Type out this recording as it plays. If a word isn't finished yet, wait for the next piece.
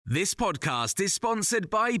This podcast is sponsored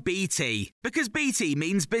by BT, because BT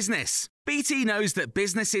means business. BT knows that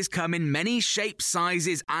businesses come in many shapes,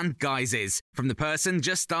 sizes and guises, from the person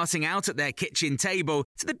just starting out at their kitchen table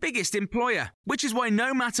to the biggest employer, which is why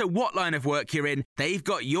no matter what line of work you're in, they've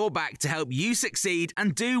got your back to help you succeed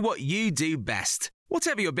and do what you do best.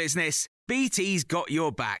 Whatever your business, BT's got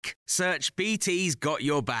your back. Search BT's got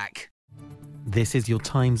your back. This is your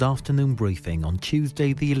Times afternoon briefing on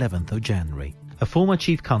Tuesday the 11th of January. A former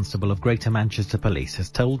Chief Constable of Greater Manchester Police has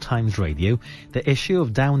told Times Radio the issue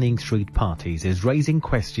of Downing Street parties is raising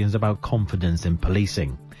questions about confidence in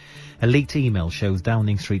policing. A leaked email shows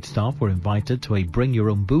Downing Street staff were invited to a Bring Your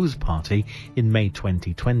Own Booze party in May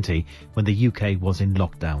 2020 when the UK was in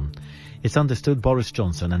lockdown. It's understood Boris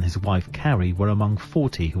Johnson and his wife Carrie were among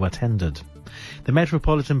 40 who attended. The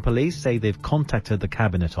Metropolitan Police say they've contacted the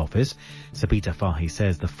Cabinet Office. Sir Peter Fahy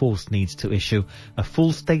says the force needs to issue a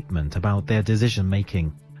full statement about their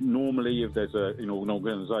decision-making. Normally, if there's an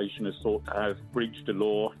organisation is thought to have breached the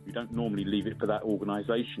law, you don't normally leave it for that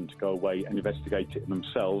organisation to go away and investigate it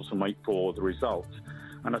themselves and wait for the results.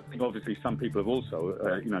 And I think obviously some people have also,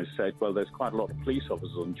 said, well, there's quite a lot of police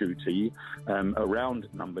officers on duty around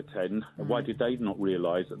Number 10. Why did they not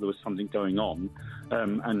realise that there was something going on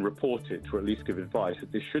and report it, or at least give advice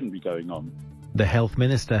that this shouldn't be going on? The Health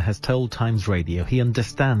Minister has told Times Radio he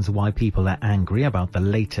understands why people are angry about the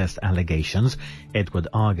latest allegations. Edward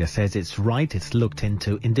Arger says it's right it's looked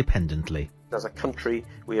into independently. As a country,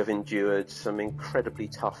 we have endured some incredibly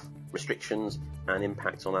tough restrictions and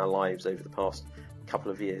impacts on our lives over the past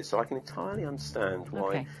couple of years, so I can entirely understand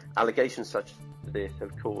why allegations such as this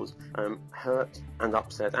have caused hurt and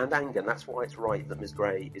upset and anger, and that's why it's right that Ms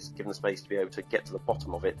Gray is given the space to be able to get to the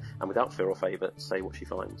bottom of it and without fear or favour say what she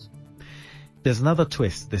finds. There's another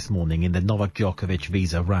twist this morning in the Novak Djokovic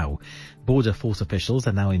visa row. Border Force officials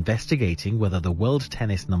are now investigating whether the world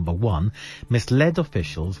tennis number one misled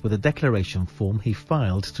officials with a declaration form he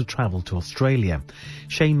filed to travel to Australia.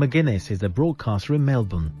 Shane McGuinness is a broadcaster in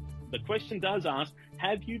Melbourne. The question does ask,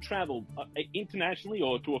 have you travelled internationally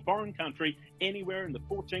or to a foreign country anywhere in the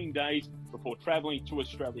 14 days before travelling to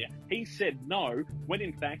Australia? He said no, when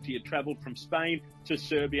in fact he had travelled from Spain to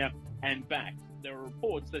Serbia and back. There are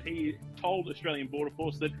reports that he told Australian Border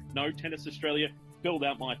Force that no, Tennis Australia filled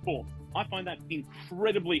out my form. I find that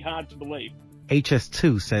incredibly hard to believe.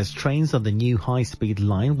 HS2 says trains on the new high-speed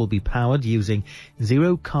line will be powered using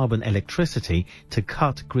zero-carbon electricity to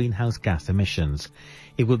cut greenhouse gas emissions.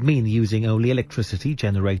 It would mean using only electricity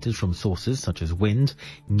generated from sources such as wind,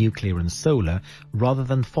 nuclear and solar, rather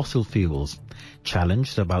than fossil fuels.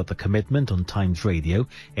 Challenged about the commitment on Times Radio,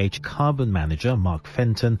 H-Carbon manager Mark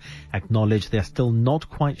Fenton acknowledged they're still not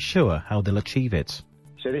quite sure how they'll achieve it.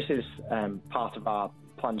 So this is part of our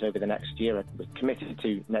plans over the next year. We're committed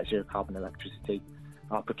to net zero carbon electricity.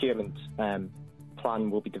 Our procurement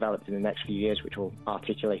plan will be developed in the next few years, which will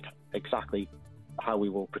articulate exactly how we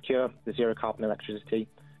will procure the zero carbon electricity.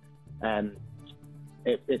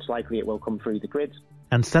 It's likely it will come through the grid.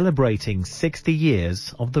 And celebrating 60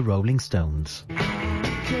 years of the Rolling Stones.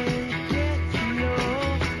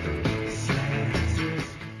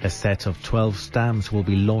 A set of 12 stamps will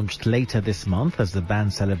be launched later this month as the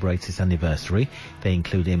band celebrates its anniversary. They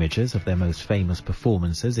include images of their most famous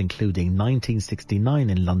performances, including 1969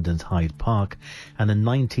 in London's Hyde Park and a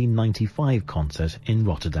 1995 concert in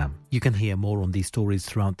Rotterdam. You can hear more on these stories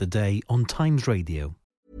throughout the day on Times Radio.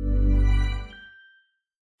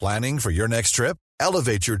 Planning for your next trip?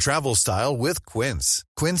 Elevate your travel style with Quince.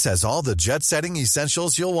 Quince has all the jet-setting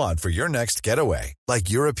essentials you'll want for your next getaway,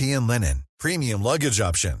 like European linen, premium luggage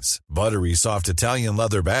options, buttery soft Italian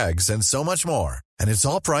leather bags, and so much more. And it's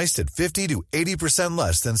all priced at 50 to 80%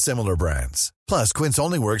 less than similar brands. Plus, Quince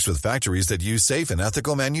only works with factories that use safe and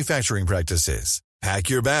ethical manufacturing practices.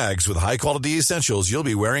 Pack your bags with high-quality essentials you'll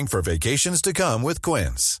be wearing for vacations to come with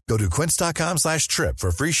Quince. Go to quince.com/trip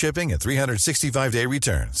for free shipping and 365-day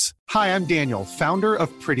returns. Hi, I'm Daniel, founder of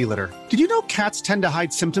Pretty Litter. Did you know cats tend to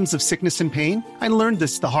hide symptoms of sickness and pain? I learned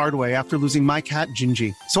this the hard way after losing my cat,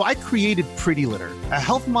 Gingy. So I created Pretty Litter, a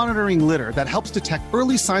health monitoring litter that helps detect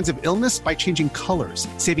early signs of illness by changing colors,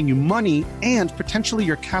 saving you money and potentially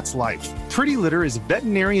your cat's life. Pretty Litter is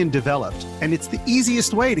veterinarian developed, and it's the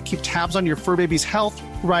easiest way to keep tabs on your fur baby's health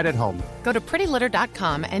right at home. Go to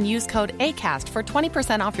prettylitter.com and use code ACAST for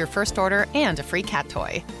 20% off your first order and a free cat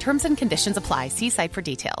toy. Terms and conditions apply. See site for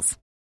details.